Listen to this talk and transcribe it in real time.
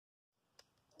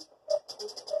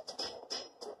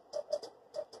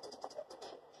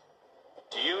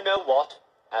know what?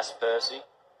 Asked Percy.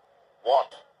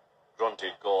 What?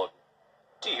 Grunted Gordon.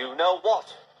 Do you know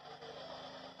what?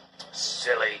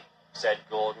 Silly, said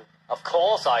Gordon. Of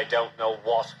course I don't know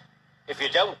what. If you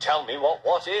don't tell me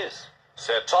what is.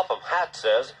 Sir Topham Hatt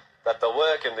says that the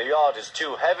work in the yard is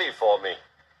too heavy for me.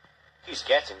 He's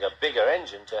getting a bigger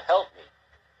engine to help me.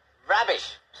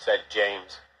 Rubbish, said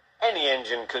James. Any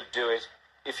engine could do it.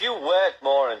 If you worked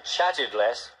more and chatted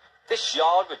less, this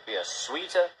yard would be a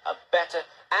sweeter, a better,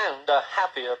 and a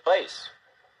happier place.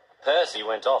 Percy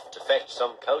went off to fetch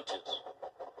some coaches.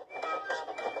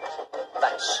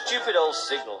 That stupid old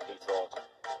signal, he thought.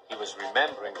 He was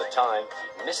remembering the time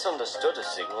he'd misunderstood a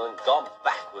signal and gone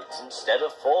backwards instead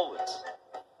of forwards.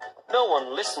 No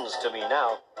one listens to me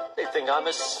now. They think I'm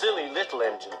a silly little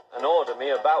engine and order me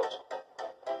about.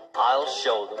 I'll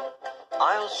show them,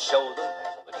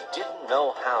 but he didn't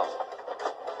know how.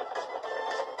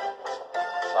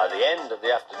 By the end of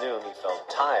the afternoon, he felt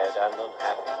tired and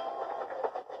unhappy.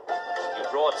 He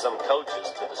brought some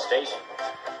coaches to the station.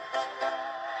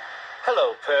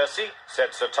 Hello, Percy,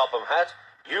 said Sir Topham Hatt.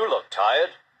 You look tired.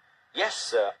 Yes,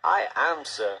 sir, I am,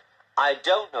 sir. I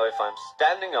don't know if I'm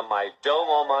standing on my dome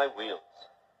or my wheels.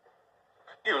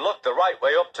 You look the right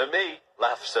way up to me,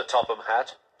 laughed Sir Topham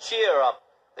Hatt. Cheer up.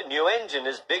 The new engine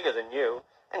is bigger than you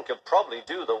and can probably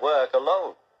do the work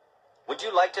alone. Would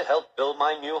you like to help build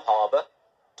my new harbour?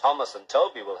 Thomas and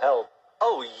Toby will help.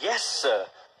 Oh, yes, sir.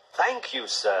 Thank you,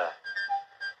 sir.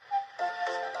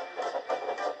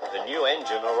 The new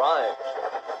engine arrived.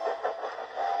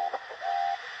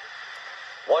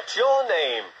 What's your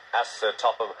name? Asked Sir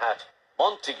Topham Hatt.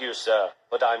 Montague, sir,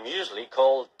 but I'm usually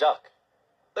called Duck.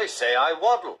 They say I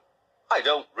waddle. I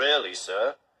don't really,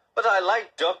 sir, but I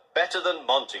like Duck better than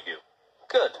Montague.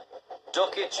 Good.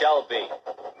 Duck it shall be.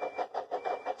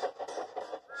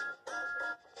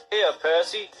 Here,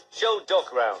 Percy, show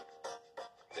Duck round.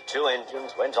 The two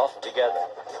engines went off together.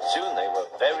 Soon they were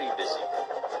very busy.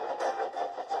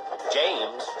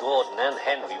 James, Gordon, and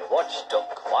Henry watched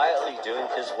Duck quietly doing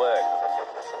his work.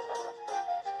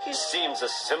 He seems a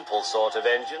simple sort of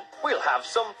engine. We'll have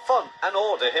some fun and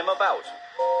order him about.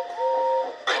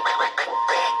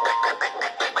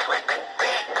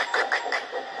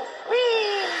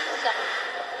 Whee!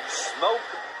 Smoke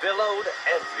billowed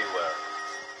everywhere.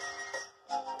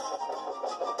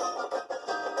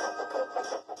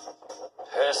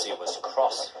 Percy was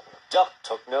cross. Duck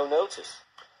took no notice.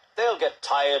 They'll get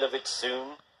tired of it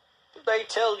soon. Do they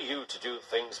tell you to do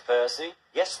things, Percy?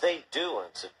 Yes, they do,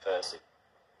 answered Percy.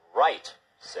 Right,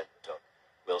 said Duck.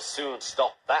 We'll soon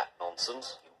stop that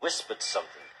nonsense. He whispered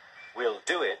something. We'll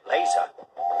do it later.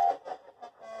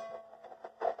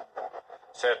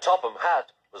 Sir Topham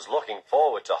Hatt was looking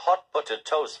forward to hot buttered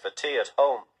toast for tea at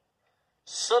home.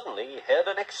 Suddenly he heard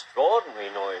an extraordinary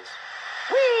noise.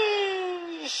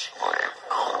 Whee!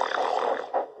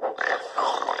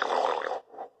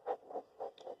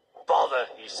 Bother,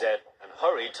 he said, and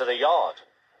hurried to the yard.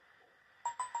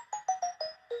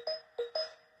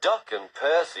 Duck and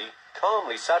Percy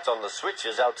calmly sat on the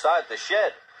switches outside the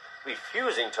shed,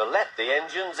 refusing to let the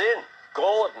engines in.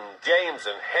 Gordon, James,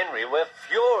 and Henry were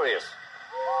furious.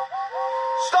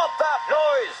 Stop that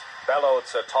noise! Bellowed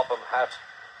Sir Topham Hatt.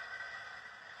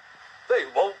 They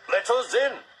won't let us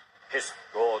in, hissed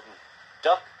Gordon.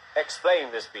 Duck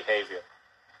explained this behavior.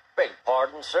 Beg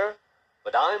pardon, sir,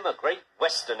 but I'm a Great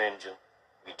Western engine.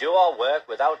 We do our work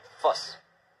without fuss.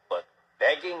 But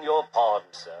begging your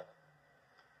pardon, sir,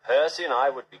 Percy and I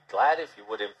would be glad if you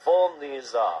would inform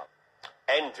these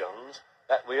engines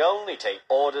that we only take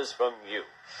orders from you.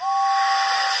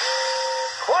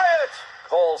 Quiet!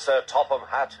 Called Sir Topham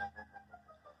Hatt.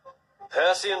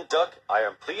 Percy and Duck, I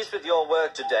am pleased with your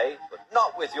work today, but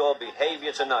not with your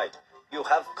behavior tonight. You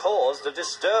have caused a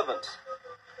disturbance.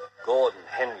 Gordon,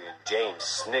 Henry, and James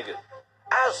sniggered.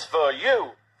 As for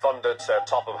you, thundered Sir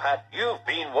Topham Hatt, you've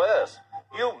been worse.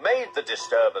 You made the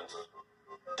disturbance.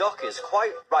 Duck is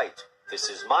quite right. This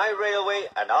is my railway,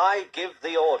 and I give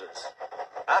the orders.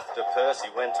 After Percy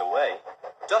went away,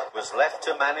 Duck was left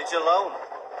to manage alone.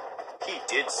 He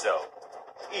did so,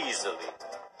 easily.